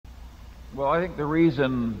Well, I think the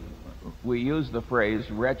reason we use the phrase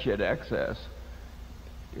wretched excess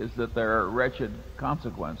is that there are wretched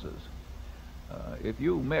consequences. If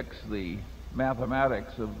you mix the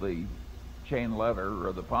mathematics of the chain letter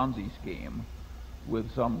or the Ponzi scheme with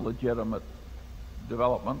some legitimate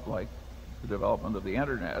development like the development of the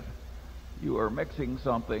internet, you are mixing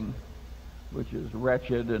something which is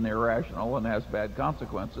wretched and irrational and has bad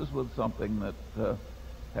consequences with something that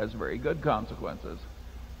has very good consequences.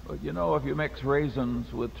 But you know, if you mix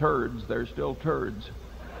raisins with turds, they're still turds.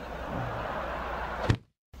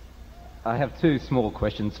 I have two small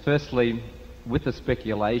questions. Firstly, with the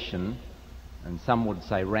speculation, and some would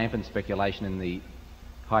say rampant speculation in the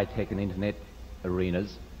high-tech and internet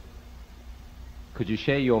arenas, could you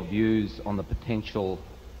share your views on the potential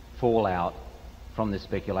fallout from this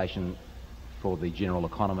speculation for the general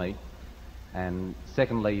economy? And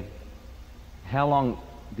secondly, how long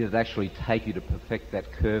did it actually take you to perfect that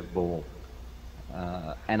curveball?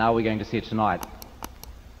 And are we going to see it tonight?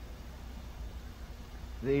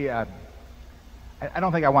 I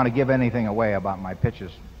don't think I want to give anything away about my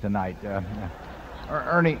pitches tonight.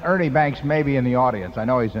 Ernie Banks may be in the audience. I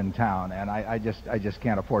know he's in town, and I just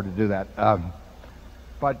can't afford to do that.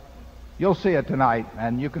 But you'll see it tonight,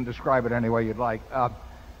 and you can describe it any way you'd like.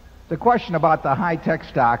 The question about the high-tech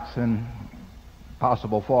stocks and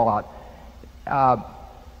possible fallout.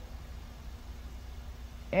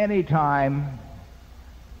 Anytime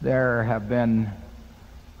there have been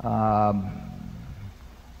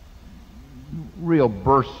real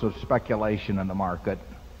bursts of speculation in the market,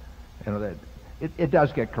 you know, that it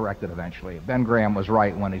does get corrected eventually. Ben Graham was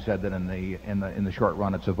right when he said that in the short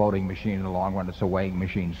run it's a voting machine, in the long run it's a weighing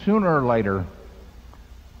machine. Sooner or later,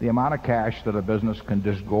 the amount of cash that a business can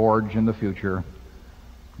disgorge in the future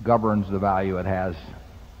governs the value it has,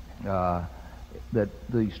 that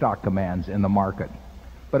the stock commands in the market.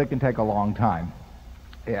 But it can take a long time.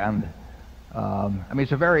 And I mean,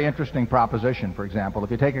 it's a very interesting proposition. For example,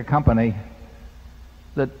 if you take a company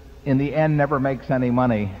that in the end never makes any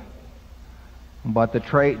money, but the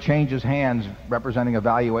trade changes hands representing a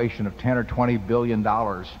valuation of 10 or 20 billion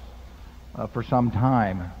dollars for some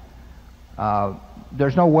time,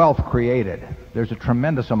 there's no wealth created. There's a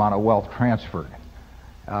tremendous amount of wealth transferred.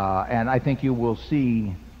 And I think you will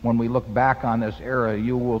see, when we look back on this era,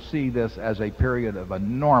 you will see this as a period of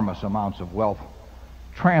enormous amounts of wealth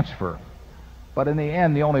transfer. But in the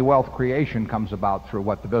end, the only wealth creation comes about through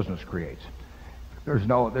what the business creates. There's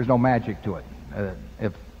no magic to it.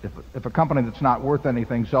 If a company that's not worth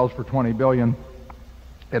anything sells for 20 billion,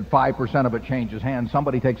 and 5% of it changes hands,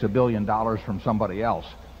 somebody takes $1 billion from somebody else.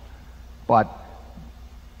 But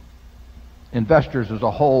investors as a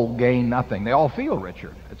whole gain nothing. They all feel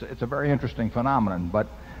richer. It's a very interesting phenomenon,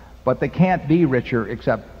 but they can't be richer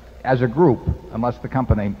except as a group unless the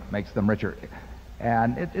company makes them richer.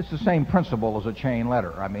 And it's the same principle as a chain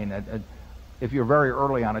letter. I mean, if you're very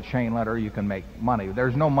early on a chain letter, you can make money.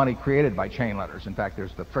 There's no money created by chain letters. In fact,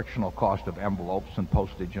 there's the frictional cost of envelopes and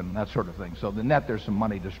postage and that sort of thing. So the net, there's some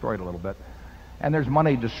money destroyed a little bit. And there's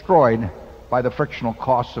money destroyed by the frictional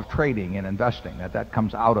costs of trading and investing. That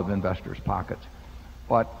comes out of investors' pockets.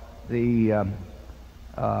 But the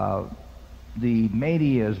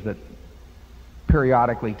manias that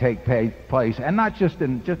periodically take place, and not just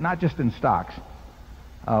in stocks.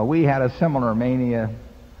 We had a similar mania.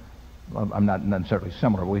 Well, I'm not necessarily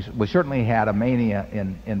similar. We certainly had a mania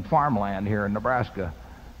in farmland here in Nebraska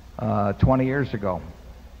 20 years ago,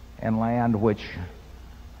 and land which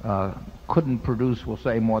couldn't produce, we'll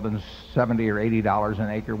say, more than $70 or $80 an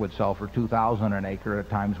acre would sell for $2,000 an acre at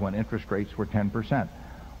times when interest rates were 10%.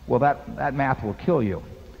 Well, that math will kill you.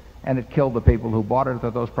 And it killed the people who bought it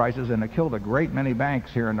at those prices, and it killed a great many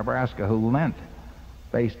banks here in Nebraska who lent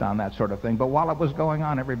based on that sort of thing. But while it was going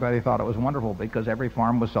on, everybody thought it was wonderful because every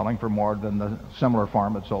farm was selling for more than the similar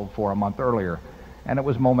farm had sold for a month earlier. And it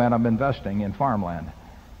was momentum investing in farmland.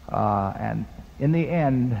 And in the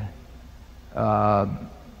end,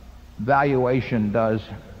 valuation does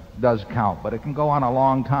count, but it can go on a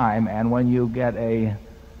long time. And when you get a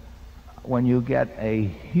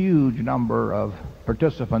huge number of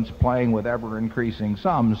participants playing with ever increasing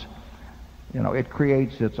sums, you know, it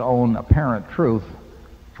creates its own apparent truth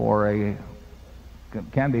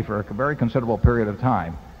can be for a very considerable period of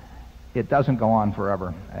time. It doesn't go on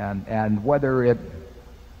forever. And whether it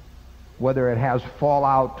has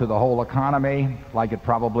fallout to the whole economy, like it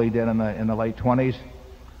probably did in the late 20s,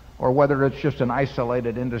 or whether it's just an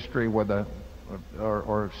isolated industry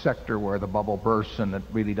or sector where the bubble bursts and it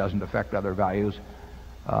really doesn't affect other values,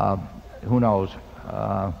 who knows?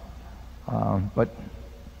 But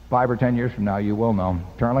 5 or 10 years from now, you will know.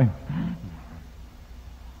 Charlie?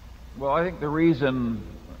 Well, I think the reason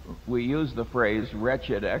we use the phrase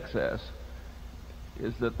wretched excess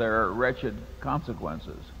is that there are wretched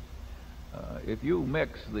consequences. If you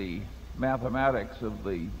mix the mathematics of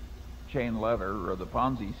the chain letter or the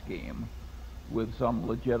Ponzi scheme with some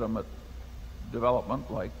legitimate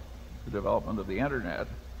development like the development of the internet,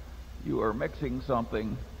 you are mixing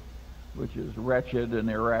something which is wretched and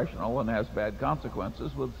irrational and has bad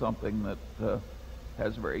consequences with something that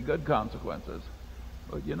has very good consequences.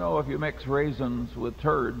 But you know, if you mix raisins with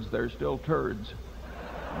turds, they're still turds.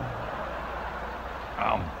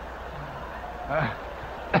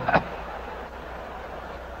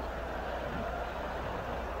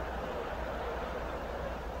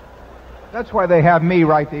 That's why they have me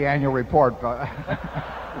write the annual report.